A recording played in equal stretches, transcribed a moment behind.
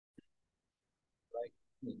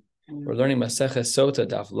We're learning Maseches Sotah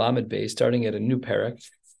Daf Lamed Beis, starting at a new parak.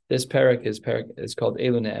 This parak is called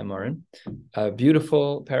Elu Ne'emarin. A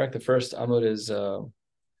beautiful parak. The first amud is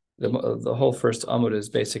the whole first amud is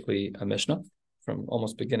basically a mishnah from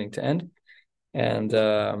almost beginning to end, and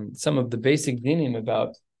some of the basic dinim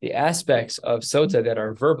about the aspects of sota that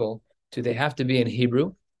are verbal. Do they have to be in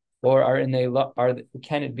Hebrew, or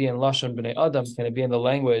can it be in Lashon B'nei Adam? Can it be in the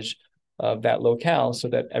language of that locale so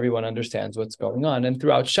that everyone understands what's going on? And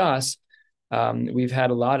throughout Shas, we've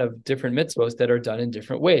had a lot of different mitzvos that are done in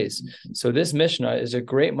different ways. So this Mishnah is a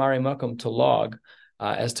great Mari Makom to log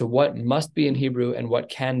as to what must be in Hebrew and what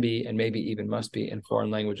can be and maybe even must be in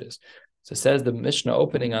foreign languages. So it says the Mishnah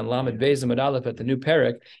opening on Lamed Beis Amud Aleph at the new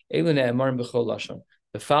parak, Elu ne'emarim b'chol lashon.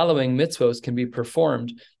 The following mitzvos can be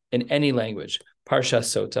performed in any language. Parsha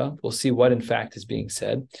Sota, we'll see what in fact is being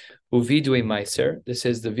said. Uvidui Meiser, this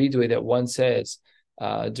is the vidui that one says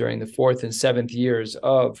during the 4th and 7th years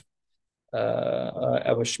of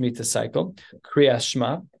a Shemitah cycle. Kriyas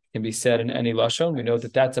Shema can be said in any lashon. We know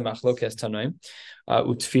that that's a machlokes tanoim.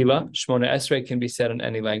 Utfila Shmona Esrei can be said in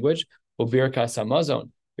any language. Ubirkas Hamazon,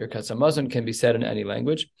 Birkas Hamazon can be said in any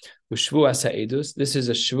language. Ushvua Sa'edus, this is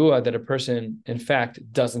a shvua that a person in fact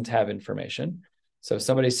doesn't have information. So if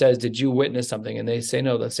somebody says, did you witness something? And they say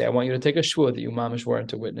no, let's say, I want you to take a shvua that you mamish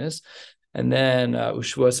weren't to witness. And then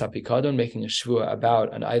ushvua sapikadon, making a shvua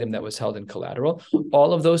about an item that was held in collateral.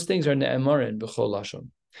 All of those things are ne'emarin b'chol lashon.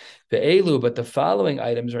 Ve'elu, but the following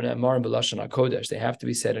items are ne'emarin b'lashon hakodesh. They have to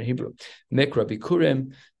be said in Hebrew. Mikra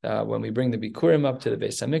bikurim, when we bring the bikurim up to the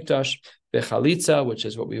Beis Hamikdash. Ve'chalitza, which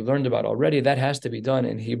is what we've learned about already, that has to be done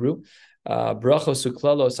in Hebrew. Brachos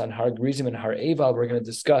uklalos on har grizim and har eval, we're going to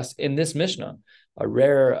discuss in this Mishnah, a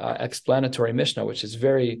rare explanatory Mishnah, which is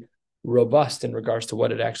very robust in regards to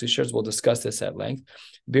what it actually shares. We'll discuss this at length.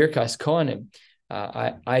 Birkas Kohanim.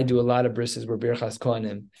 I do a lot of brises where Birkas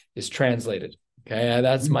Kohanim is translated. Okay,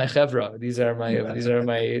 that's my chevra. These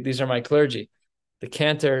are my clergy, the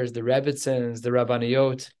cantors, the Rebbitzins, the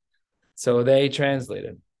Rabbaniyot. So they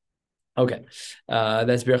translated. Okay,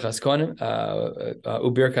 that's Birkas Kohanim.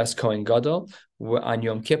 Ubirkas Kohen Gadol. On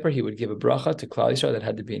Yom Kippur, he would give a bracha to Klal Yisrael that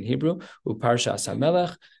had to be in Hebrew. Uparshas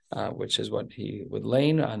HaMelech, which is what he would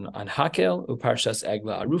lane on Hakel. Uparshas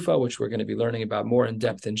Egla Arufa, which we're going to be learning about more in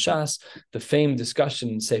depth in Shas. The famed discussion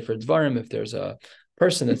in Sefer Dvarim, if there's a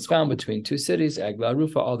person that's found between two cities, Egla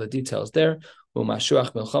Arufa, all the details there.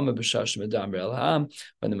 Umashuach Milchama b'shash medam re'el ha'am.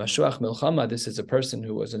 When the Mashuach Milchama, this is a person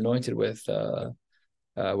who was anointed with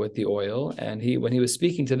the oil, and when he was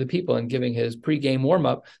speaking to the people and giving his pre-game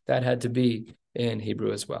warm-up, that had to be in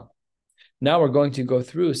Hebrew as well. Now we're going to go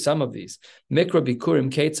through some of these. Mikra bikurim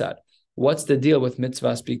ketzad. What's the deal with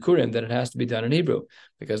mitzvahs bikurim that it has to be done in Hebrew?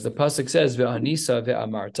 Because the pasuk says ve'anisa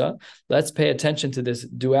ve'amarta. Let's pay attention to this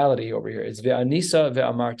duality over here. It's ve'anisa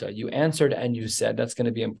ve'amarta. You answered and you said. That's going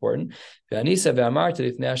to be important. Ve'anisa ve'amarta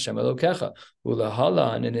lifnei Hashem Elokecha.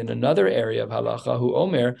 Ulahalan, and in another area of halacha, hu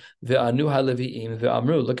omer ve'anu haleviim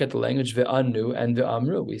ve'amru. Look at the language ve'anu and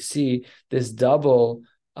ve'amru. We see this double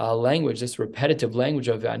language, this repetitive language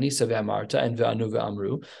of ve'anisa ve'amarta and ve'anu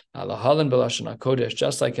ve'amru, alahalan b'lashon hakodesh,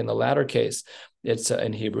 just like in the latter case, it's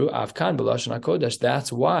in Hebrew, avkan b'lashon hakodesh. That's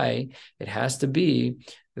why it has to be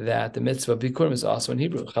that the mitzvah bikurim is also in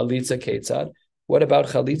Hebrew. Chalitza ketzad. What about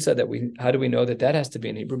chalitza? How do we know that has to be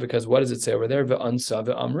in Hebrew? Because what does it say over there? Ve'ansa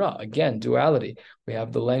ve'amra. Again, duality. We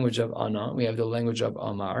have the language of ana, we have the language of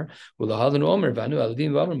amar. Ulahalan omer ve'anu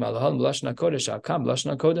aladim ve'amr, alahalan b'lashon hakodesh, avkan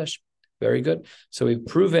b'lashon hakodesh. Very good. So we've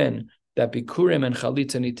proven that bikurim and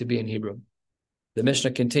chalitza need to be in Hebrew. The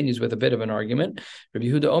Mishnah continues with a bit of an argument. Rabbi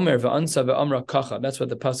Yehuda Omer ve'ansa ve'amra kacha. That's what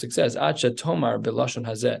the pasuk says. Acha tomar b'lashon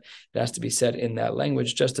hazeh. It has to be said in that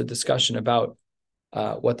language. Just a discussion about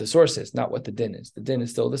what the source is, not what the din is. The din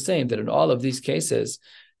is still the same. That in all of these cases,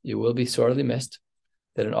 you will be sorely missed.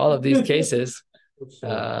 That in all of these cases,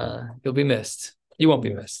 you'll be missed. You won't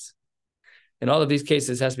be missed. In all of these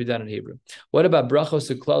cases, it has to be done in Hebrew. What about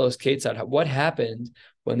brachos uklalos ketzad? What happened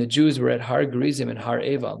when the Jews were at Har Gerizim and Har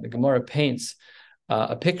Eval? The Gemara paints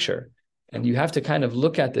a picture, and you have to kind of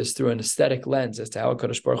look at this through an aesthetic lens as to how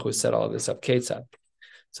HaKadosh Baruch Hu set all of this up. Ketzad.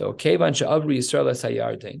 So, kevan she'avru Yisrael es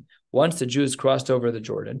hayarden. Once the Jews crossed over the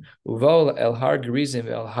Jordan, uvol el Har Gerizim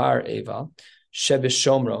el Har Eval,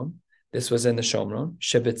 shebeshomron. This was in the Shomron.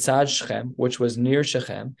 Shebetzad Shechem, which was near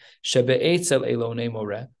Shechem. Shebe'etzel Elonei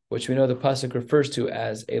Moreh, which we know the pasuk refers to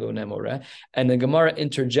as Elonei Moreh. And the Gemara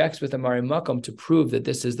interjects with a Mari Makom to prove that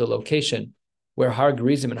this is the location where Har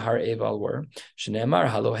Gerizim and Har Eval were. Shneimar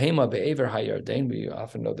Halohema be'ever HaYarden. We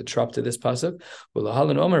often know the trop to this pasuk.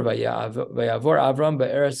 V'lahalan Omer v'yavor Avram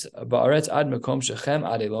ba'aretz ad mekom Shechem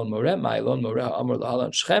ad Elon Moreh ma'Elon Moreh ha'amor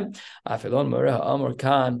lahalan Shechem af Elon Moreh ha'amor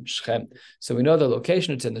kan Shechem. So we know the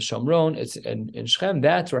location. It's in the Shomron. It's in Shechem.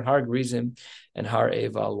 That's where Har Gerizim and Har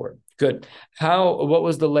Eval were. Good. What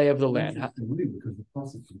was the lay of the land? Because the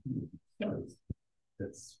pasuk says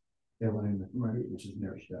that's Elohim, right, which is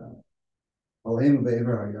near Shechem. Elohim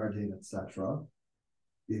be'ever HaYarden, etc.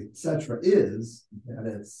 The etc. is that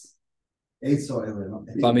it's Esau Elohim.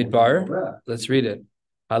 Bamidbar. Let's read it.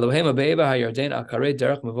 Elohim be'ever HaYarden akarei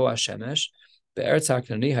derech mevo hashemesh be'eretz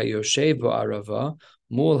haknani hayoshev bo'arava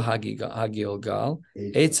mul hagilgal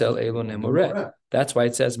etzel Elon Moreh. That's why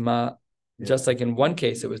it says ma. Just like in one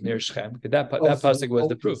case, it was near Shechem. That pasuk was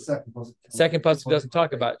the proof. Second pasuk doesn't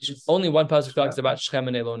talk about. Only one pasuk talks about Shechem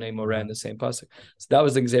and Elon Moreh in the same pasuk. So that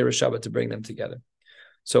was the Gzeirah Shabbat to bring them together.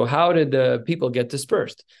 So how did the people get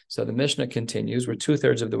dispersed? So the Mishnah continues. We're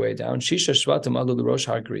 2/3 of the way down. Shisha Shvatim alu l'rosh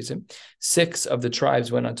Har Gerizim. 6 of the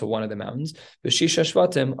tribes went onto one of the mountains. V'shisha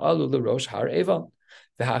Shvatim alu l'rosh Har Eval.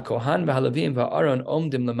 V'hakohan v'halavim v'aron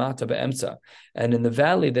omdim lamata be'emtza. And in the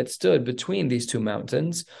valley that stood between these two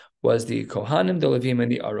mountains was the Kohanim, the Levim,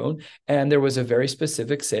 and the Aron, and there was a very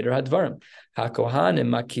specific Seder HaDvarim. HaKohanim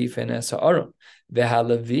makif en es ha'aron,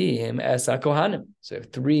 v'haLevim es HaKohanim. So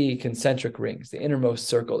 3 concentric rings. The innermost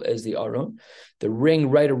circle is the Aron. The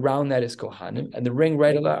ring right around that is Kohanim, and the ring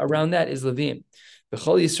right around that is Levim.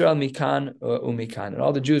 V'chol Yisrael mikan umikan. And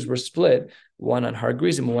all the Jews were split, one on Har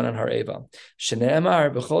Gerizim and one on Har Eval.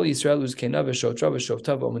 Shneimar b'chol Yisrael uzkena v'shotra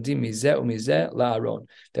v'shofta v'omedim mizeh umizeh la'aron.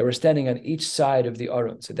 They were standing on each side of the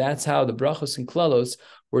Aron. So that's how the brachos and klalos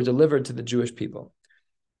were delivered to the Jewish people.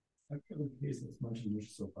 I feel the case that's mentioned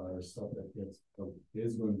so far is stuff that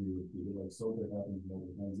is going to be repeated, like so that happens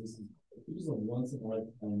multiple times. This is a once in a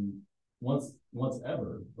lifetime, once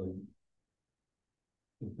ever. Like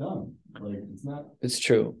it's done. Like it's not. It's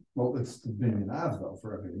true. Well, it's the binyan av though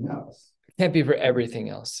for everything else. It can't be for everything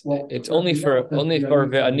else. Well, it's only for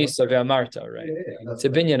ve'anisa ve'amarta, right? It's a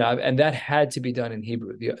binyan av, and that had to be done in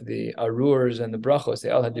Hebrew. The arurs and the brachos,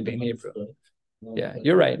 they all had to be in Hebrew. Yeah,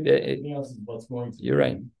 you're right. You're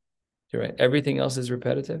right. You're right. Everything else is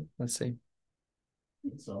repetitive. Let's see.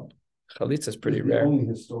 So Chalitza is pretty rare. Only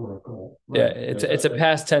historical. Right? Yeah, it's a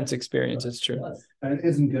past tense experience. It's true. Yes. And it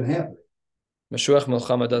isn't going to happen. Mashuach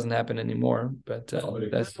Milchama doesn't happen anymore, but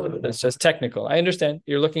that's just technical. I understand.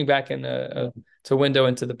 You're looking back in a window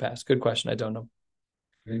into the past. Good question. I don't know.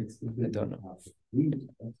 I don't know.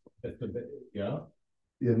 Yeah.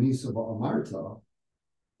 The Anisa Amarta,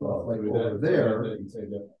 like over there.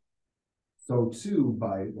 So too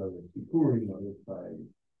by the Bikurim, by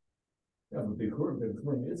but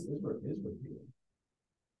Bikurim is repeated.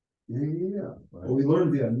 Yeah. Right. Well, we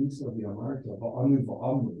learned the Anisa of the Amarta, but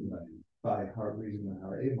by Har Gerizim and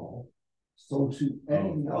Har Eval. So to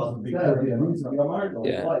anything else,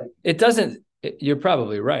 it doesn't. You're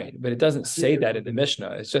probably right, but it doesn't say that in the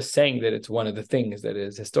Mishnah. It's just saying that it's one of the things that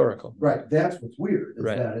is historical. Right. That's what's weird. Is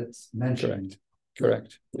that it's mentioned.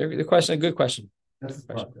 Correct. The question. A good question. That's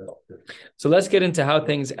so let's get into how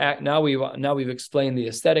things act. Now we've explained the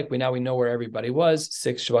aesthetic. We know where everybody was.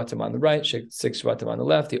 6 Shvatim on the right, 6 Shvatim on the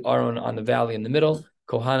left. The Aron on the valley in the middle.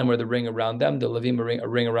 Kohanim were the ring around them. The Levim a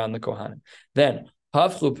ring around the Kohanim. Then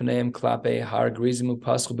Havchu pneim klape Har Gerizim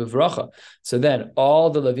upaschu b'vracha. So then all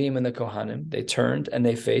the Levim and the Kohanim, they turned and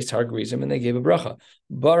they faced Har Gerizim and they gave a bracha.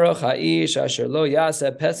 Baruch ha'ish asher lo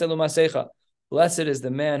yaseh pesel u'masecha. Blessed is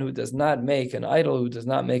the man who does not make an idol, who does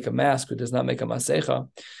not make a mask, who does not make a masecha.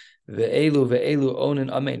 Ve'elu onin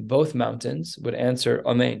amen. Both mountains would answer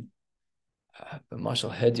amen. The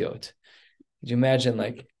mashal hedyot. Could you imagine,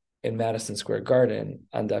 like in Madison Square Garden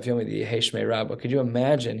on Daf Yomi, the Yehei Rabbah? Could you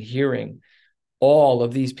imagine hearing all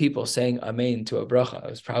of these people saying amen to a bracha? It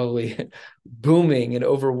was probably booming and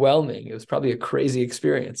overwhelming. It was probably a crazy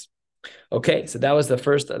experience. Okay, so that was the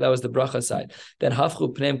bracha side. Then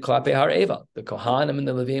hafchu pneim klape Har Eval. The Kohanim and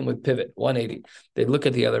the Levim would pivot 180. They'd look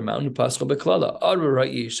at the other mountain. Paschu beklala. Aru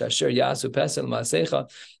ra'ish asher yasu pesel masecha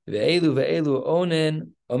ve'elu onen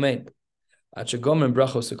amen. Achagom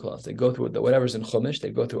brachos uklas. They go through whatever's in Chumash. They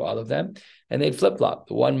go through all of them, and they'd flip flop.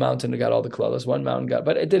 The one mountain got all the klalas. One mountain got,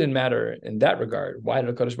 but it didn't matter in that regard. Why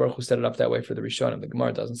did HaKadosh Baruch Hu set it up that way for the Rishonim? The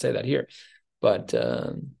Gemara doesn't say that here, but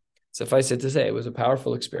suffice it to say, it was a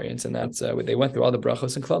powerful experience, and that's they went through all the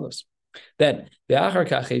brachos and klalos. Then they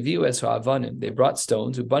brought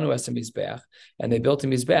stones, and they built a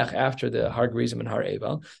mizbeach after the Har Gerizim and Har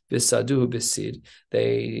Eval. They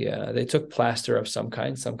took plaster of some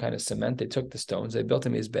kind of cement. They took the stones, they built a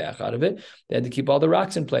mizbeach out of it. They had to keep all the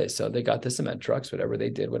rocks in place, so they got the cement trucks, whatever they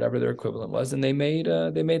did, whatever their equivalent was, and they made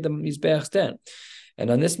the mizbeach then. And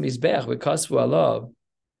on this mizbeach, we kasvu alav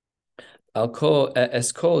eskol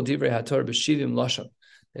divrei haTorah b'shivim lashon.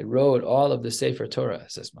 They wrote all of the Sefer Torah.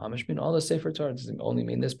 It says, Mamish mean all the Sefer Torah. It doesn't only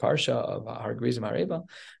mean this parsha of Har Gerizim Har Eval.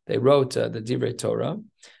 They wrote the Divrei Torah,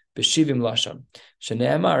 B'shivim Lashon.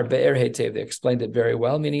 Shene'amar Be'er Hetev. They explained it very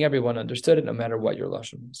well, meaning everyone understood it, no matter what your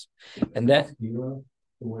Lashon was. And then,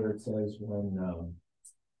 where it says when,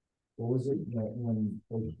 what was it? When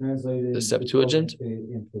it was translated the Septuagint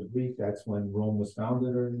into Greek, that's when Rome was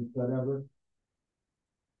founded or whatever.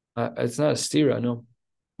 It's not a stira, no.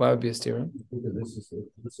 Why would it be a stira? Because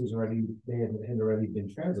this is already, they had already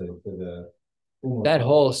been translated to the. That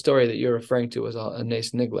whole story that you're referring to was a nes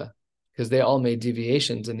nigla, because they all made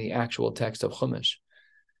deviations in the actual text of Chumash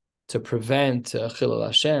to prevent chilul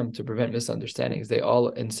Hashem, to prevent misunderstandings. They all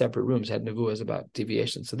in separate rooms had nevuahs about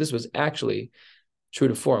deviations. So this was actually true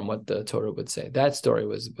to form what the Torah would say. That story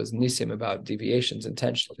was nisim about deviations,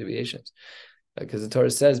 intentional deviations, because the Torah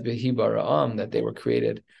says behi bara'am that they were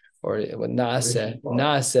created. Or Naase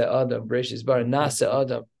Adam, Bereshis Bara, Naase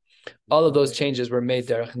Adam. All of those changes were made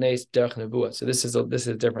derech nes, derech nevuah. So this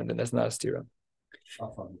is different, and that's not a stira.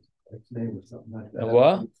 And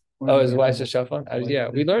what? Oh, his wife's a shafan. Yeah,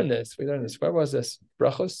 we learned this. Where was this?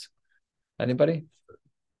 Brachos? Anybody?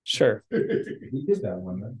 Sure. We did that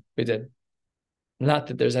one, man. We did. Not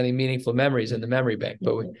that there's any meaningful memories in the memory bank,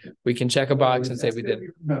 but we can check a box and say we did. We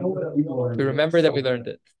remember that we learned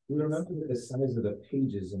it. We remember that the size of the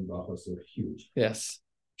pages in Brachos are huge. Yes.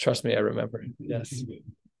 Trust me, I remember. Yes.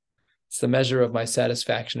 It's the measure of my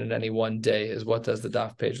satisfaction in any one day is what does the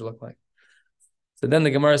daf page look like. So then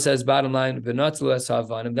the Gemara says, bottom line,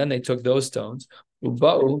 and then they took those stones,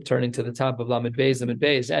 turning to the top of Lamed Beis,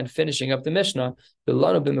 and finishing up the Mishnah,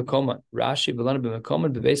 Rashi,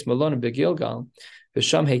 Bebeis Malon, Begilgal,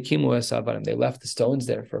 V'sham Hekimu es Havanim. They left the stones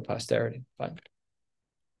there for posterity. Fine.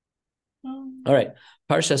 All right.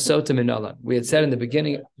 Parsha Sotah Minalan. We had said in the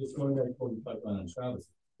beginning. Just going back to the pipeline on Shabbos, it's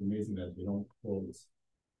amazing that they don't close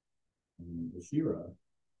the shiur.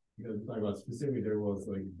 Because we talk about specifically, there was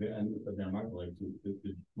like the end of the Amarta, like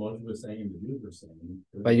the Moshe was saying, the Jews were saying.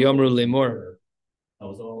 By Yomru Lemor. That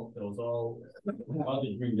was all. How do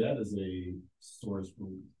you bring that as a source for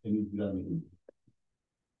any?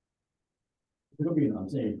 It could be. I'm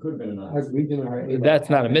saying it could have been another. That's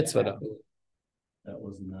not a mitzvah, though. That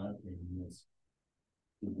was not a mitzvah.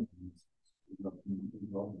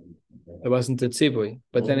 It wasn't a tzibui,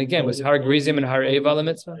 but then again, was Har Gerizim and Har Eval a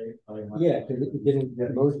mitzvah? Yeah, because it didn't.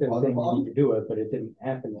 Most of them saying you need to do it, but it didn't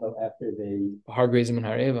happen until after they. Har Gerizim and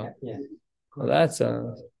Har Eval. Yeah. Well, that's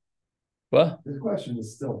what? The question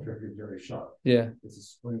is still very, very sharp. Yeah. It's a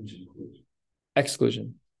strange inclusion.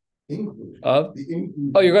 Exclusion. Inclusion. Of?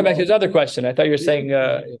 Inclusion. Oh, you're going back to his other question. I thought you were saying.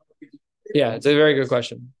 Yeah, it's a very good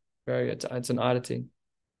question. Very good. It's an oddity.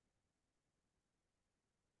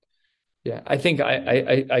 Yeah, I think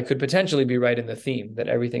I could potentially be right in the theme that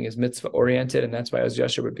everything is mitzvah oriented, and that's why Oz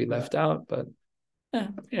Yasher would be left out. But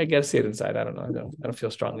I got to see it inside. I don't know. I don't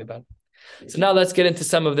feel strongly about it. So now let's get into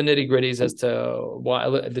some of the nitty gritties as to why.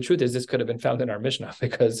 The truth is, this could have been found in our Mishnah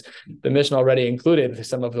because the Mishnah already included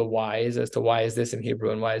some of the whys as to why is this in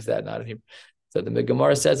Hebrew and why is that not in Hebrew. So the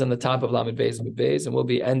Gemara says on the top of Lamed Beis, and we'll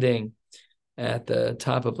be ending at the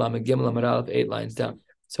top of Lamed Gimel Amud Aleph, 8 lines down.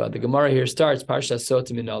 So the Gemara here starts Parsha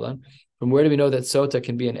Sotah Minalan. From where do we know that Sotah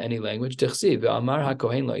can be in any language? In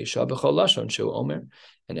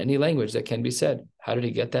any language that can be said. How did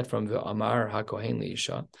he get that from V'amar HaKohen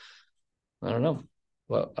L'Isha? I don't know.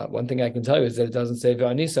 Well, one thing I can tell you is that it doesn't say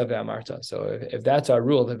V'anisa V'amarta. So if that's our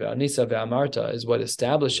rule, that V'anisa V'amarta is what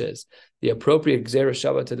establishes the appropriate Gzera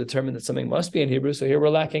Shabbat to determine that something must be in Hebrew. So here we're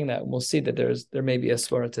lacking that. And we'll see that there may be a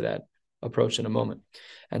svara to that approach in a moment.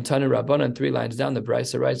 And Tanu Rabbanan, 3 lines down, the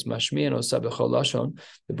Brisa writes, Mashmi and Osa b'chol lashon.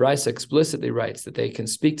 The Brisa explicitly writes that they can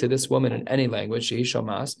speak to this woman in any language, shehi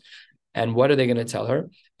shomas. And what are they going to tell her?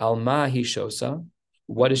 Alma hi shosa.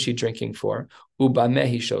 What is she drinking for? Ubameh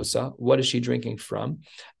hi shosa. What is she drinking from?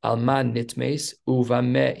 Alma nitmes.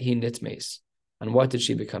 Uvameh hi nitmes. And what did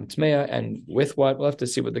she become tmeya? And with what? We'll have to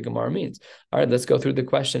see what the Gemara means. All right, let's go through the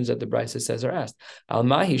questions that the Brisa says are asked.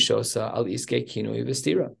 Alma hi shosa al iske kinui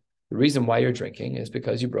v'stira. The reason why you're drinking is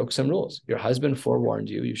because you broke some rules. Your husband forewarned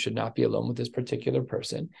you should not be alone with this particular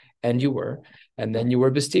person, and you were, and then you were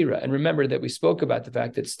b'stira. And remember that we spoke about the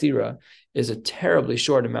fact that stira is a terribly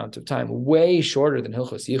short amount of time, way shorter than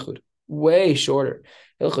Hilchos Yichud, way shorter.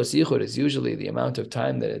 Hilchos Yichud is usually the amount of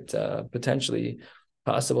time that it's potentially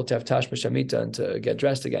possible to have tashma shamita and to get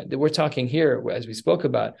dressed again. We're talking here, as we spoke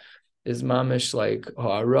about, is mamish like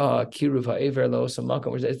ha'ara, kiruv ha'ever lo'osam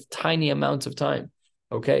makom. It's tiny amounts of time.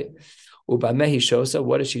 Okay. Ubamehi shosa,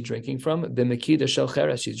 what is she drinking from? B'mekida shel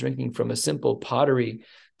cheres, she's drinking from a simple pottery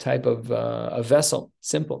type of a vessel,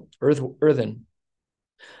 simple, earthen.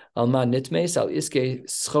 Alma nitmes al iske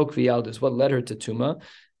schok v'yaldus. What led her to tuma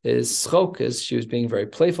is schok, is she was being very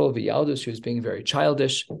playful, v'yaldus, she was being very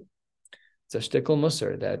childish. It's a shtickle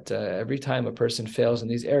musar that every time a person fails in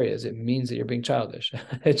these areas, it means that you're being childish.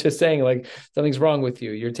 It's just saying like something's wrong with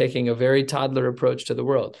you. You're taking a very toddler approach to the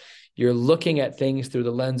world. You're looking at things through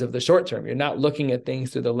the lens of the short term. You're not looking at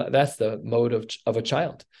things through that's the mode of a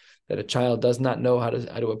child, that a child does not know how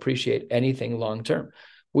to appreciate anything long term.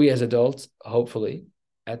 We as adults, hopefully,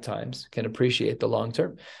 at times can appreciate the long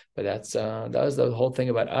term. But that was the whole thing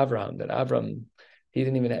about Avraham, that Avraham, he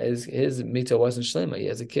didn't even, his mita wasn't shlema. He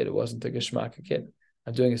has a kid. It wasn't a geshmak kid.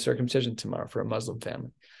 I'm doing a circumcision tomorrow for a Muslim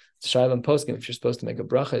family. It's Shailam poskim. If you're supposed to make a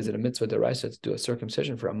bracha, is it a mitzvah deraisa to do a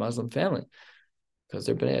circumcision for a Muslim family? Because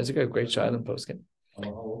they're bnei a great Shailam poskim.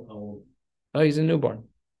 Oh, he's a newborn.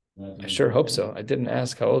 I sure hope so. I didn't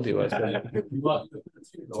ask how old he was. Yeah.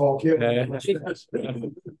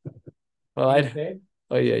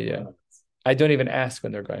 I don't even ask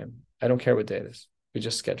when they're going. I don't care what day it is. We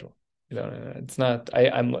just schedule. It's not.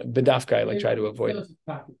 I'm a Daf guy. Like try to avoid it.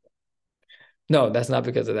 No, that's not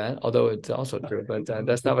because of that. Although it's also true, but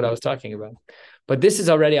that's not what I was talking about. But this is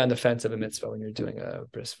already on the fence of a mitzvah when you're doing a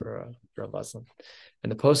bris for a Muslim.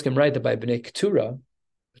 And the poskim write that by Bnei Keturah,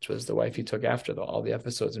 which was the wife he took after all the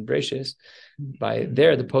episodes in Breishis, by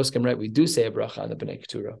there the poskim write we do say a bracha on the Bnei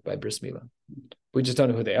Keturah by bris milah. We just don't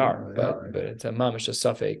know who they are, but it's a mamish a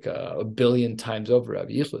suffix a billion times over of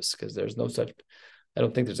yichus, because there's no such. I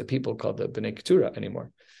don't think there's a people called the Bnei Keturah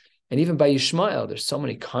anymore. And even by Yishmael, there's so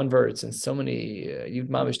many converts and so many, you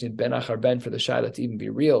mamish need ben achar ben for the shaila to even be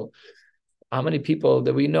real. How many people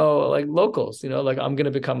that we know, like locals, like I'm going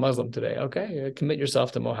to become Muslim today. Okay, commit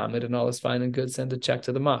yourself to Muhammad and all is fine and good. Send a check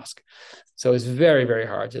to the mosque. So it's very, very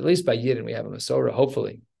hard. At least by Yidden, we have a Masorah,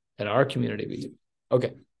 hopefully. In our community, we do.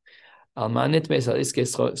 Okay.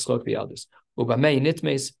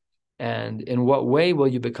 And in what way will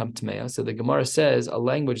you become Tmeya? So the Gemara says a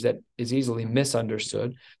language that is easily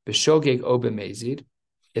misunderstood, b'shogeg o b'mezid,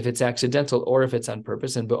 if it's accidental or if it's on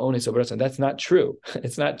purpose, and ba'onis o b'ratzon. That's not true.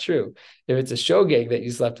 It's not true. If it's a shogeg that you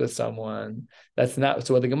slept with someone, that's not.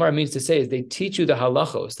 So what the Gemara means to say is they teach you the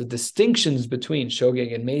halachos, the distinctions between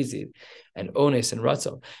shogeg and mezid, and onis and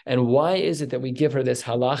ratzon. And why is it that we give her this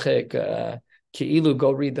halachic? Ki'ilu,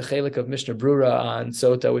 go read the chelik of Mishnah Brura on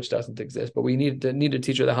Sotah, which doesn't exist, but we need to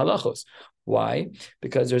teach her the halachos. Why?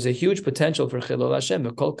 Because there's a huge potential for chilul Hashem.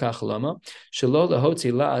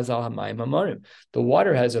 The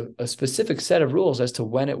water has a specific set of rules as to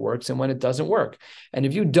when it works and when it doesn't work. And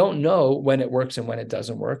if you don't know when it works and when it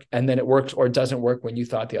doesn't work, and then it works or doesn't work when you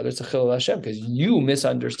thought the other, it's a chilul Hashem, because you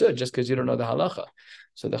misunderstood just because you don't know the halacha.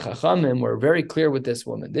 So the Chachamim were very clear with this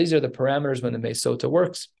woman. These are the parameters when the Maseches Sotah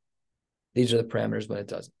works. These are the parameters when it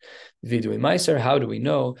doesn't. Vidui Meiser, how do we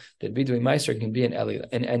know that Vidui Meiser can be in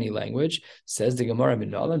any language? Says the Gemara,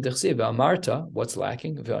 Ve'amarta, what's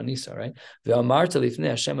lacking? Ve'anisa, right? Ve'amarta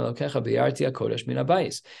lifnei Hashem Elokecha b'yarti HaKodesh min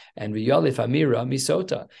habayis. And V'yalif Amira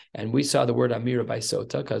misota. And we saw the word Amira by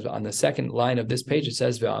Sotah, because on the second line of this page, it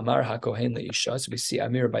says Ve'amar HaKohen le'isha. So we see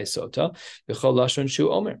Amira by Sotah. V'chol lashon shu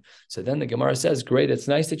omer. So then the Gemara says, great, it's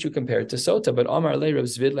nice that you compare it to Sotah, but Omar le Rav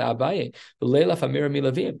Zvid le'abaye, v'leilaf Amira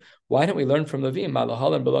milavim. Why don't we learn from Levim?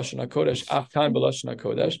 Malahalan b'lashon hakodesh, afkan b'lashon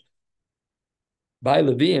hakodesh. By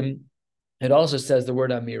Levim, it also says the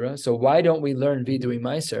word Amira. So why don't we learn Vidui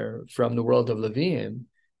Meiser from the world of Levim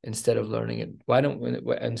instead of learning it? Why don't we,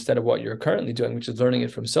 instead of what you're currently doing, which is learning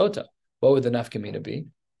it from Sotah? What would the nafkamina be?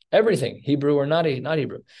 Everything, Hebrew or not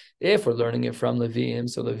Hebrew. If we're learning it from Levim,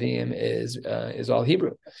 so Levim is all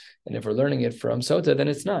Hebrew. And if we're learning it from Sotah, then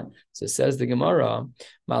it's not. So it says the Gemara,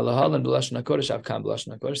 says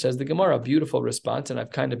the Gemara, a beautiful response, and I've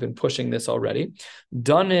kind of been pushing this already.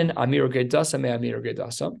 Danin Amir Gedasa me Amir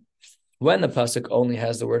Gedasa. When the pasuk only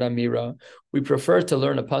has the word Amira, we prefer to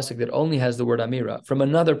learn a pasuk that only has the word Amira from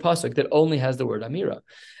another pasuk that only has the word Amira.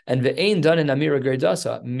 And ve'ein danin Amira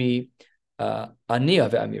Gedasa mi Aniya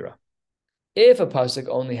ve'amira. If a pasuk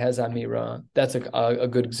only has amira, that's a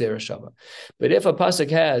good gzera shava. But if a pasuk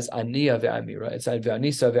has aniya ve'amira, it's like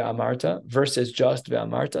ve'anisa ve'amarta versus just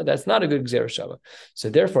ve'amarta, that's not a good gzera shava. So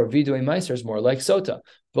therefore, vidui meiser is more like Sotah.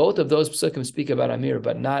 Both of those psukim speak about Amir,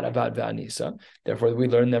 but not about V'anisa. Therefore, we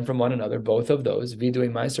learn them from one another, both of those, Vidui,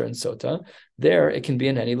 Meiser, and Sotah. There, it can be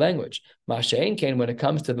in any language. Mashein Kain, when it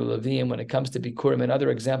comes to the Levium, when it comes to Bikurim, and other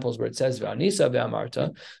examples where it says V'anisa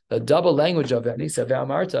V'amarta, the double language of V'anisa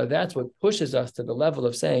V'amarta, that's what pushes us to the level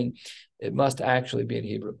of saying it must actually be in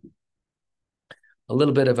Hebrew. A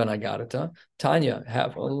little bit of an agarata. Tanya,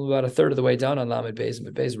 about a third of the way down on Lamed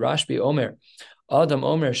Beis, Rashbi Omer. Adam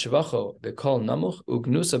Omer Shvacho B'Kol Namuch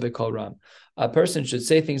Ugnusa B'Kol Ram. A person should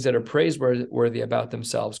say things that are praiseworthy about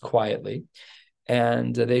themselves quietly,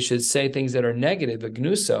 and they should say things that are negative,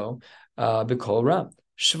 Ugnuso B'Kol Ram.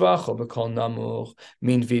 Shvacho B'Kol Namuch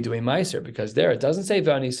mean Vidui Meiser, because there it doesn't say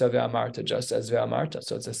V'anisa V'amarta, just as V'amarta.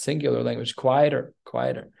 So it's a singular language, quieter.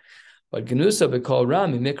 But Gnusa B'Kol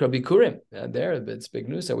Ram Mikra Bikurim. There it's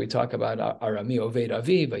B'Gnusa. We talk about Arami Oved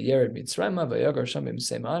Avi, Vayered Mitzrayma, Vayogar Shamim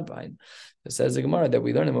Semad Bain. It says the Gemara that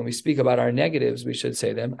we learn them when we speak about our negatives, we should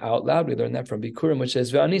say them out loud. We learn that from Bikurim, which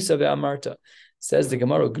says V'anisa V'amarta. Says the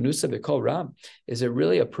Gemara, Gnusa B'Kol Ram. Is it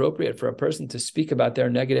really appropriate for a person to speak about their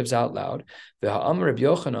negatives out loud? V'ha'am Reb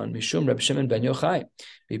Yochanan Mishum Reb Shimon ben Yochai.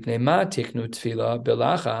 V'pnei ma tiknu tefillah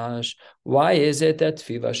belachash. Why is it that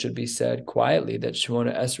tefillah should be said quietly, that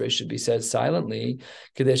Shemona Esrei should be said silently?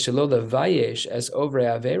 Kedei shelo levayesh es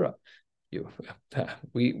ovrei avera.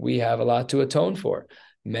 We have a lot to atone for.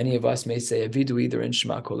 Many of us may say Avidu either in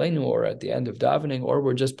Shema Kolenu or at the end of davening, or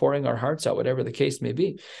we're just pouring our hearts out, whatever the case may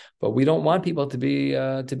be. But we don't want people to be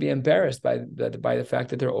embarrassed by the fact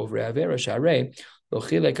that they're over Avera Sharei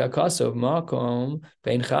Lochilek Akasov Makom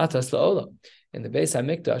Bein Chatas Laola. In the Beis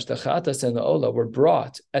Hamikdash, the Chatas and the Ola were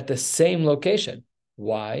brought at the same location.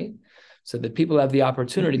 Why? So that people have the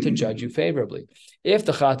opportunity to judge you favorably. If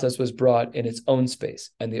the Chatas was brought in its own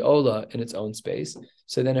space and the Ola in its own space,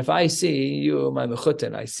 so then if I see you, my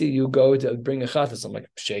mechutin, I see you go to bring a Chatas, I'm like,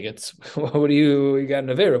 Shegets, what do you got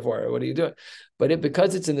an Avera for? What are you doing? But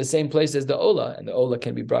because it's in the same place as the Ola, and the Ola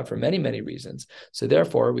can be brought for many, many reasons, so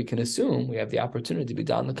therefore we can assume we have the opportunity to be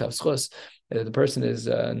dan l'kavschus, that the person is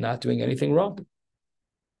not doing anything wrong.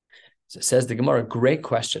 So says the Gemara, great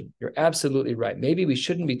question. You're absolutely right. Maybe we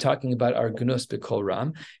shouldn't be talking about our gnus b'kol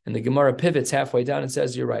ram. And the Gemara pivots halfway down and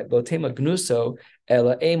says, you're right. Lo tema gnuso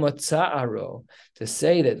ela emot tza'aro. To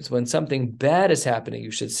say that when something bad is happening,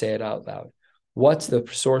 you should say it out loud. What's the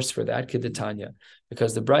source for that? Kedetanya.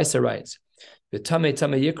 Because the Brisa writes, V'tamei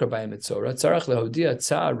tamei yikra b'ayim etzora, tzarach lehodia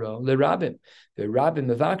tza'aro lerabim. V'rabim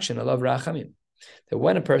mevakshin alav rachamim. That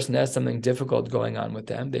when a person has something difficult going on with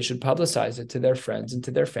them, they should publicize it to their friends and to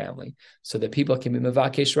their family so that people can be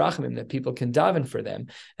mevakesh rachamim, that people can daven for them.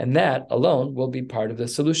 And that alone will be part of the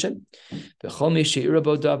solution.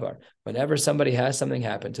 Whenever somebody has something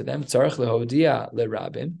happen to them, tzarech lehodia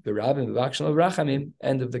lerabim, v'rabim mevakshin rachamim,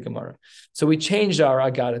 end of the Gemara. So we changed our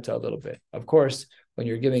agadata a little bit. Of course, when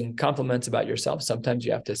you're giving compliments about yourself, sometimes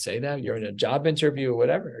you have to say that. You're in a job interview or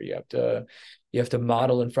whatever. You have to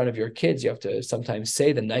model in front of your kids. You have to sometimes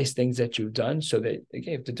say the nice things that you've done so that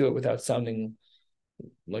you have to do it without sounding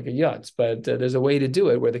like a yutz. But there's a way to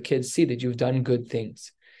do it where the kids see that you've done good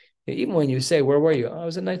things. Even when you say, where were you? Oh, I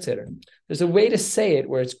was a night sitter. There's a way to say it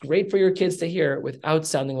where it's great for your kids to hear without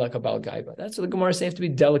sounding like a Baal Gaiba. That's what the Gemara says. You have to be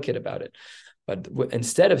delicate about it. But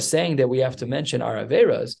instead of saying that we have to mention our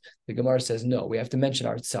Averas, the Gemara says, no, we have to mention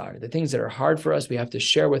our Tsar. The things that are hard for us, we have to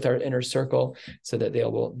share with our inner circle so that they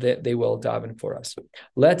will daven for us.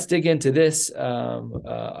 Let's dig into this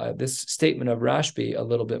statement of Rashbi a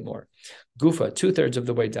little bit more. Gufa, 2/3 of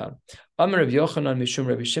the way down. Amar Rav Yochanan Mishum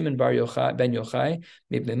Rabbi Shimon bar Yochai ben Yochai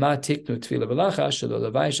mipnei ma tiknu tefillah v'lacha shelo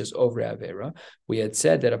levayish over avera. We had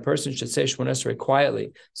said that a person should say Shemona Esrei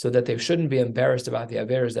quietly so that they shouldn't be embarrassed about the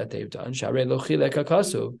averas that they've done. Sharei lo chilek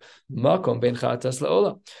hakasuv makom ben chatas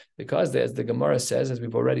laola. Because as the Gemara says, as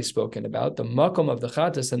we've already spoken about, the makom of the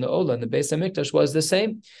chatas and the ola and the Beis Hamikdash was the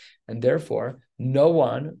same. And therefore, no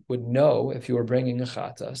one would know if you were bringing a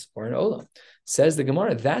chatas or an ola. Says the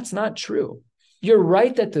Gemara, that's not true. You're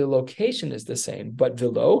right that the location is the same, but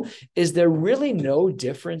below, is there really no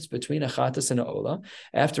difference between a chatas and a ola?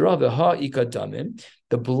 After all, the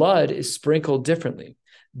blood is sprinkled differently.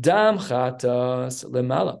 Dam chatas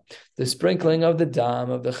lemala. The sprinkling of the dam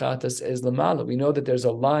of the chatas is lemala. We know that there's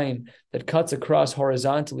a line that cuts across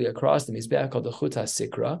horizontally across the mizbeach called the chut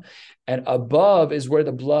hasikra, and above is where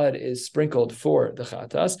the blood is sprinkled for the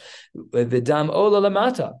chatas. The dam ola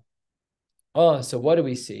lemata. Oh, so what do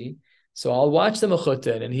we see? So I'll watch the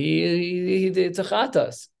mechutin, and he it's a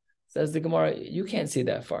chatas. Says the Gemara, you can't see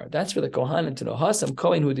that far. That's for the Kohanim to know. Hasam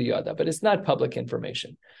Kohen hu diyada, but it's not public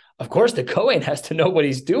information. Of course, the Kohen has to know what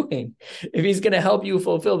he's doing if he's going to help you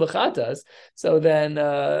fulfill the chatas. So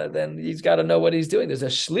then he's got to know what he's doing. There's a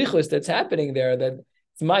shlichus that's happening there that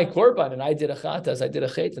it's my korban and I did a chatas, I did a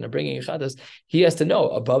chet, and I'm bringing a chatas, he has to know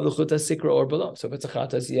above the chutas sikra or below. So if it's a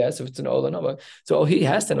chatas, yes. If it's an ola, no. So he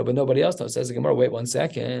has to know, but nobody else knows. Says the Gemara, wait 1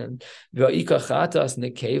 second. V'ika chatas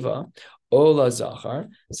nekeva. Ola Zachar,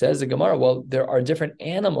 says the Gemara, well, there are different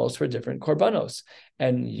animals for different korbanos,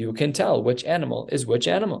 and you can tell which animal is which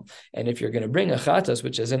animal. And if you're going to bring a chatas,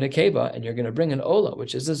 which is a nekeva, and you're going to bring an ola,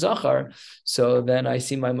 which is a Zachar, so then I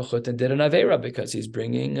see my mechutin did an avera because he's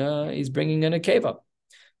bringing a nekeva.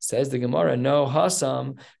 Says the Gemara, no,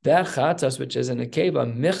 Hasam, that chatas, which is a nekeva,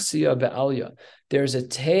 michsia be'alya. There's a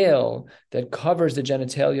tail that covers the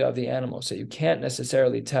genitalia of the animal, so you can't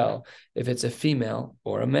necessarily tell if it's a female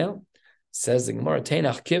or a male. Says the Gemara,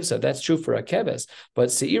 Teinach Kivsa, that's true for a keves, but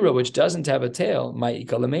seira, which doesn't have a tail,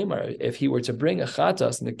 if he were to bring a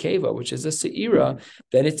chatas nekeva, which is a seira,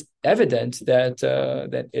 then it's evident that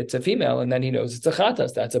that it's a female, and then he knows it's a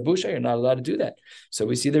chatas. That's a busha. You're not allowed to do that. So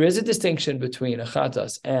we see there is a distinction between a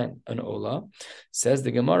chatas and an ola. Says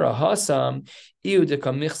the Gemara, Hasam iu de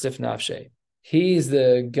kamichsif nafshe. He's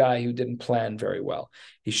the guy who didn't plan very well.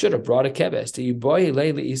 He should have brought a keves.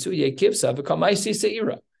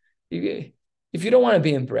 If you don't want to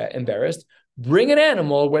be embarrassed, bring an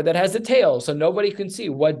animal that has a tail so nobody can see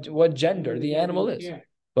what gender the animal is.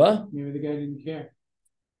 What? Maybe the guy didn't care.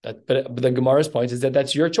 But the Gemara's point is that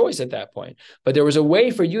that's your choice at that point. But there was a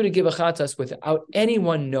way for you to give a chatas without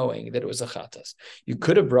anyone knowing that it was a chatas. You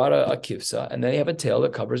could have brought a kivsa, and then you have a tail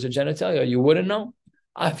that covers the genitalia. You wouldn't know.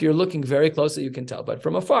 If you're looking very closely, you can tell. But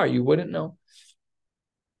from afar, you wouldn't know.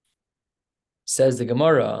 Says the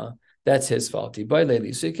Gemara, that's his fault. Says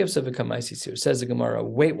the Gemara,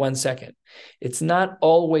 wait 1 second. It's not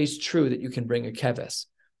always true that you can bring a keves.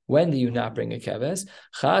 When do you not bring a keves?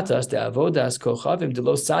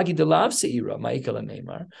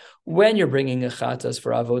 When you're bringing a chatas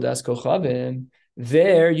for avodas kochavim,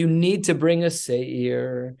 there you need to bring a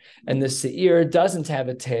seir, and the seir doesn't have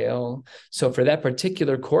a tail. So for that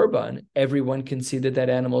particular korban, everyone can see that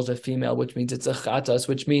animal is a female, which means it's a chatas,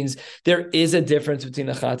 which means there is a difference between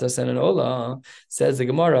a chatas and an ola. Says the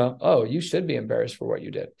Gemara, oh, you should be embarrassed for what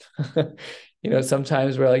you did.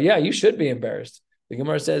 Sometimes we're like, yeah, you should be embarrassed. The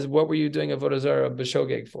Gemara says, what were you doing avodah zarah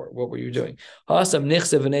b'shogeg for? What were you doing?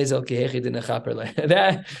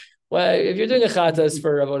 Well, if you're doing a chatas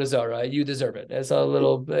for avodah zarah, you deserve it. It's a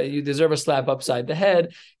little, you deserve a slap upside the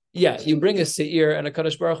head. Yeah, you bring a seir, and a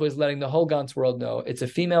Kadosh Baruch Hu is letting the whole Gantz world know it's a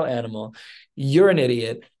female animal. You're an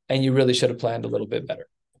idiot, and you really should have planned a little bit better.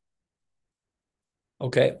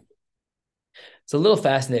 Okay. It's a little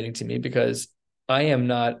fascinating to me because I am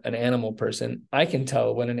not an animal person. I can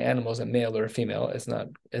tell when an animal is a male or a female. It's not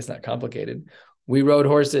complicated. We rode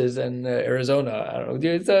horses in Arizona. I don't know.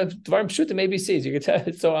 It's a dvarim pshutim ABCs. You can tell.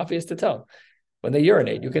 It's so obvious to tell. When they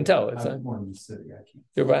urinate, you can tell. I was born in the city.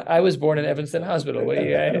 I was born in Evanston Hospital.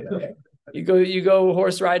 You go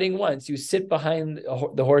horse riding once. You sit behind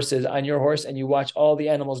the horses on your horse, and you watch all the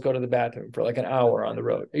animals go to the bathroom for like an hour on the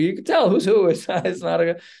road. You can tell who's who. It's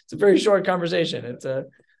a very short conversation.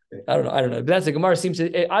 I don't know. But that's the Gemara seems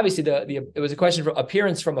to. Obviously, it was a question for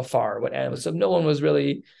appearance from afar. What animals? So no one was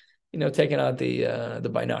really, taking out the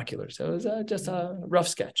binoculars. So it was just a rough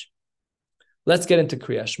sketch. Let's get into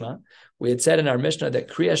Kriya Shema. We had said in our Mishnah that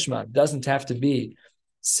Kriya Shema doesn't have to be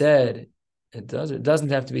said. It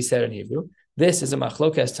doesn't have to be said in Hebrew. This is a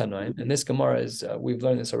machlokes tanoim, and this Gemara is, we've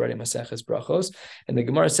learned this already, Maseches Brachos, and the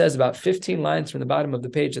Gemara says about 15 lines from the bottom of the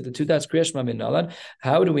page at the two dots, Kriya Shema min Nalan.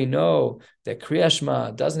 How do we know that Kriya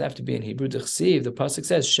Shema doesn't have to be in Hebrew? The pasuk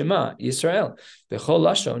says, Shema Yisrael, v'chol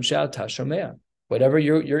lashon she'al tashomea. Whatever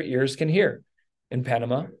your ears can hear. In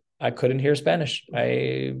Panama, I couldn't hear Spanish.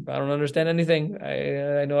 I don't understand anything.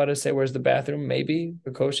 I know how to say, where's the bathroom? Maybe,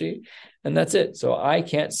 Bakoshi, and that's it. So I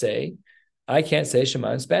can't say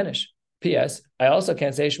Shema in Spanish. P.S. I also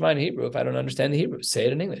can't say Shema in Hebrew if I don't understand the Hebrew. Say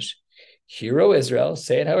it in English. Hear, O Israel,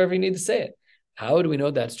 say it however you need to say it. How do we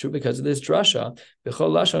know that's true? Because of this drasha.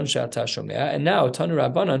 And now, Tanu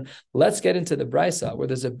Rabbanon, let's get into the Brisa, where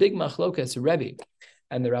there's a big machlokas Rebbe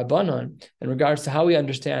and the Rabbanon in regards to how we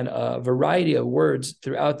understand a variety of words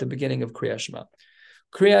throughout the beginning of Kriya Shema.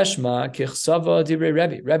 Kriya Shema kichsava divrei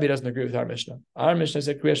Rebbe. Rebbe doesn't agree with our Mishnah. Our Mishnah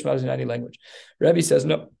said Kriya Shema is in any language. Rebbe says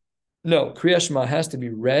no. Kriya Shema has to be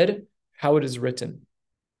read how it is written.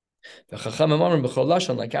 The Chachamim b'chol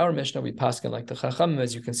lashon, like our Mishnah, we paskin like the Chachamim.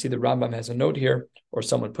 As you can see, the Rambam has a note here, or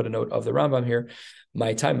someone put a note of the Rambam here.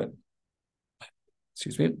 My time of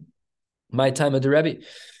the Rebbe.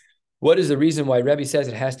 What is the reason why Rebbe says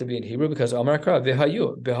it has to be in Hebrew? Because Amar Kra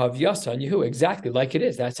v'hayu v'havyasan yehu, exactly like it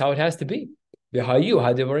is. That's how it has to be. V'hayu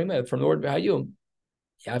hadivarim, from the word v'hayu.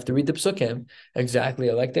 You have to read the psukim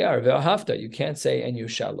exactly like they are. V'ahavta, you can't say and you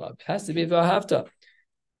shall love. It has to be v'ahavta.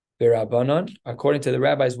 V'Rabbanan, according to the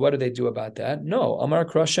rabbis, what do they do about that? No, Amar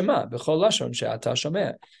Kra Shema b'chol lashon she'ata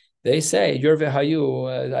shomeh. They say, Your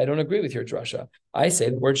Vehayu, I don't agree with your drasha. I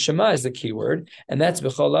say the word Shema is the key word, and that's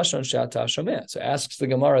B'chol Lashon She'ata Shomeh. So asks the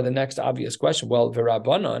Gemara the next obvious question. Well,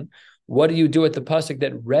 V'Rabbanan, what do you do with the pasuk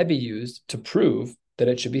that Rebbe used to prove that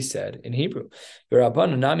it should be said in Hebrew?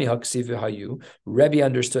 V'Rabbanan Nami Haksiv Vehayu. Rebbe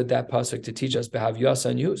understood that pasuk to teach us Behav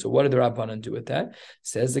Yasan Yu. So what did the Rabbanan do with that?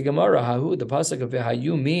 Says the Gemara, Hahu, the pasuk of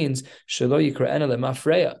Vehayu means Shelo Yikra'ena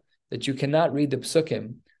Lemafreya, that you cannot read the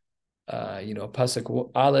psukim.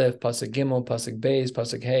 Pasuk Aleph, Pasuk Gimel, Pasuk Beis,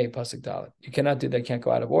 Pasuk Hey, Pasuk Dalet. You cannot do that, can't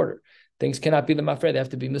go out of order. Things cannot be the mafred, they have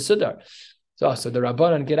to be Mesudar. So the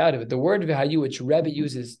Rabbanan get out of it. The word V'hayu, which Rebbe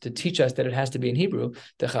uses to teach us that it has to be in Hebrew,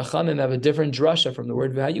 the Chachamim have a different drasha from the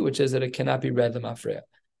word V'hayu, which says that it cannot be read the mafred.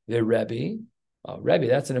 The Rebbe,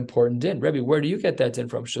 that's an important din. Rebbe, where do you get that din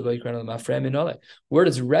from? Where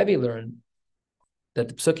does Rebbe learn that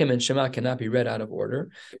the psukim and Shema cannot be read out of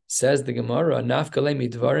order? Says the Gemara, nafkale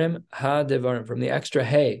midvarim ha devarim, from the extra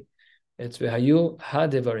hey, it's v'hayu ha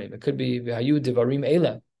devarim. It could be v'hayu devarim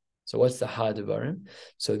eila. So what's the ha devarim?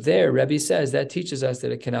 So there, Rebbe says that teaches us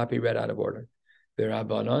that it cannot be read out of order.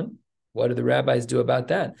 V'Rabbanan, what do the rabbis do about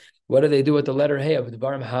that? What do they do with the letter hey of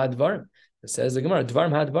devarim ha devarim? It says the Gemara,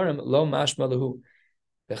 devarim ha devarim lo mashma lahu.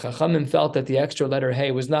 The Chachamim felt that the extra letter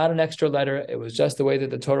hey was not an extra letter. It was just the way that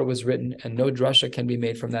the Torah was written, and no drasha can be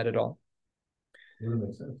made from that at all. It wouldn't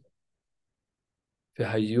make sense.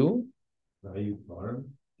 V'hayu V'hayu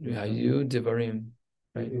devarim.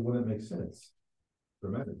 Right. It wouldn't make sense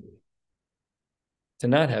grammatically. To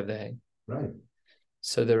not have the hey. Right.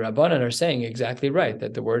 So the Rabbanan are saying exactly right,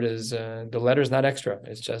 that the word is the letter is not extra.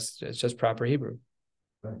 It's just proper Hebrew.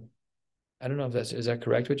 Right. I don't know if is that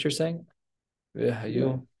correct what you're saying?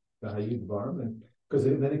 V'hayu Dvarim, because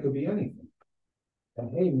then it could be anything.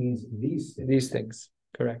 And hey means these things. These things,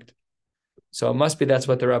 correct. So it must be that's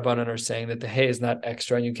what the Rabbanan are saying, that the hey is not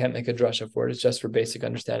extra and you can't make a drasha for it. It's just for basic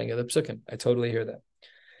understanding of the psukim. I totally hear that.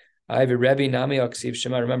 I have a Rebbe Nami Aksiv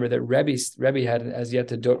Shema. Remember that Rebbe had as yet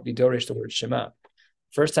to be dorish the word Shema.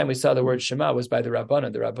 First time we saw the word Shema was by the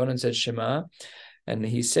Rabbanan. The Rabbanan said Shema, and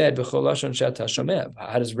he said B'chol lashon she'ata shomeh.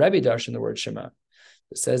 How does Rebbe darshan the word Shema?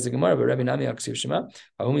 It says the Gemara, but Rabbi Nami Aksiv Shema,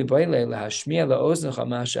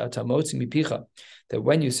 that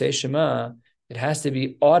when you say Shema, it has to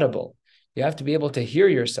be audible. You have to be able to hear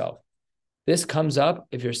yourself. This comes up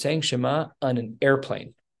if you're saying Shema on an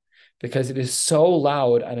airplane, because it is so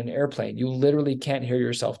loud on an airplane, you literally can't hear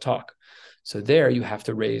yourself talk. So there you have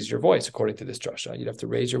to raise your voice according to this drasha. You'd have to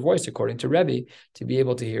raise your voice according to Rebbe to be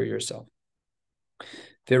able to hear yourself.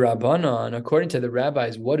 The Rabbanan, according to the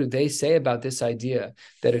rabbis, what do they say about this idea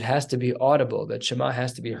that it has to be audible, that Shema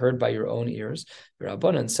has to be heard by your own ears? The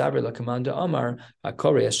Rabbanan, Sabri lakamanda Amar,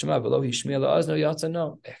 Akori Shema below Hishmiya laazno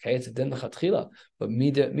yatzano. Okay, it's a din l'chatchila, but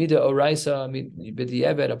mida oraisa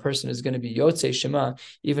b'di'eved, a person is going to be yotzei Shema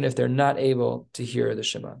even if they're not able to hear the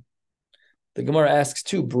Shema. The Gemara asks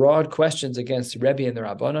two broad questions against Rebbe and the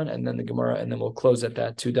Rabbanan, and then the Gemara, and then we'll close at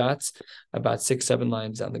that 2 dots, about 6-7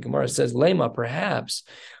 lines down. The Gemara says, Lema, perhaps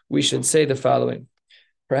we should say the following.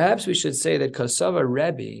 Perhaps we should say that Kasava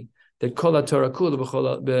Rebbe, that Kol Torah Kula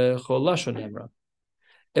b'chol lashon emra.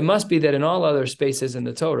 It must be that in all other spaces in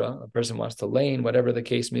the Torah, a person wants to lane, whatever the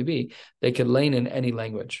case may be, they could lane in any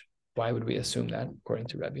language. Why would we assume that, according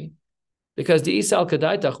to Rebbe? Because the Isal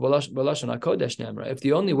Kadaitach Balashon HaKodesh Nemra, if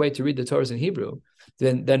the only way to read the Torah is in Hebrew,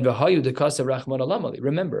 then V'hayu Dekasav Rachman Alamali.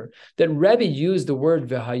 Remember that Rebbe used the word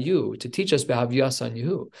V'hayu to teach us Behav Yasan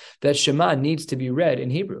Yehu, that Shema needs to be read in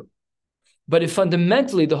Hebrew. But if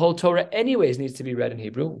fundamentally the whole Torah anyways needs to be read in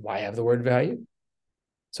Hebrew, why have the word V'hayu?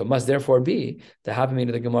 So it must therefore be, the Havamim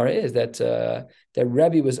of the Gemara is that that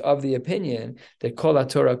Rebbe was of the opinion that Kol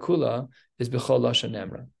HaTorah Kula is B'chol Lashon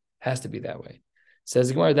Nemra. Has to be that way. Says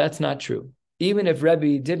the Gemara, that's not true. Even if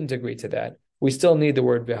Rebbe didn't agree to that, we still need the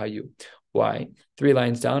word V'hayu. Why? 3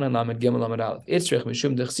 lines down on Lamed Gimel Lamed Aleph. Itzrich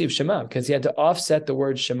Mishum Dechsiv Shema, because he had to offset the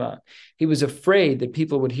word Shema. He was afraid that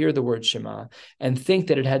people would hear the word Shema and think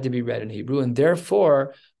that it had to be read in Hebrew, and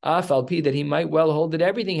therefore, Af al Pi, that he might well hold that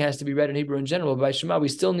everything has to be read in Hebrew in general. But by Shema, we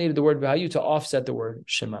still needed the word V'hayu to offset the word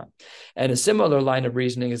Shema. And a similar line of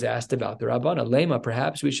reasoning is asked about the Rabbanan. Lema,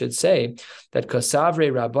 perhaps we should say that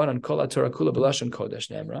Kasavre Rabbanan Kol HaTorah Kula B'lashon Kodesh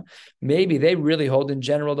Nemra. Maybe they really hold in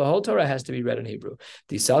general the whole Torah has to be read in Hebrew.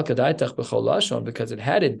 Disal Kadaitach B'chol Lashon, because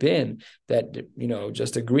had it been that,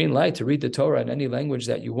 just a green light to read the Torah in any language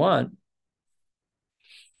that you want,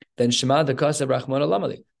 then Shema the Kasav Rachman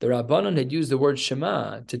Alamali. The Rabbanon had used the word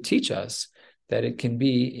Shema to teach us that it can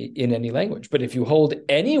be in any language. But if you hold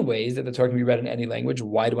any ways that the Torah can be read in any language,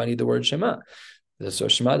 why do I need the word Shema? So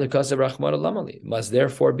Shema the Kasav Rachmana Lamali must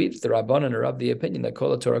therefore be that the Rabbanan are of the opinion that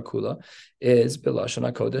Kol Torah Kula is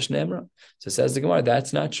B'lashon HaKodesh Nemra. So says the Gemara,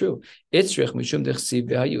 that's not true. Itzrich Mishum Dechsiv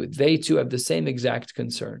V'hayu. They too have the same exact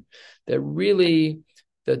concern. That really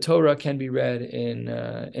the Torah can be read in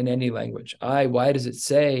any language. Why does it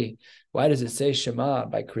say Shema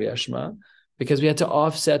by Kriya Shema? Because we had to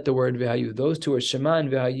offset the word V'hayu. Those two are Shema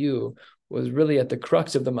and V'hayu was really at the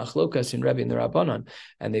crux of the machlokas in Rebbe and the Rabbanon,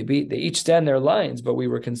 and they each stand their lines, but we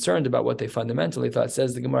were concerned about what they fundamentally thought.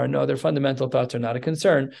 Says the Gemara, no, their fundamental thoughts are not a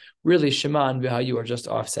concern. Really, Shema and V'hayu are just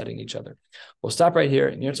offsetting each other. We'll stop right here,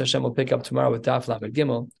 and Yirtzeh Hashem will pick up tomorrow with Daf Lamed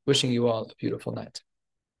Gimel. Wishing you all a beautiful night.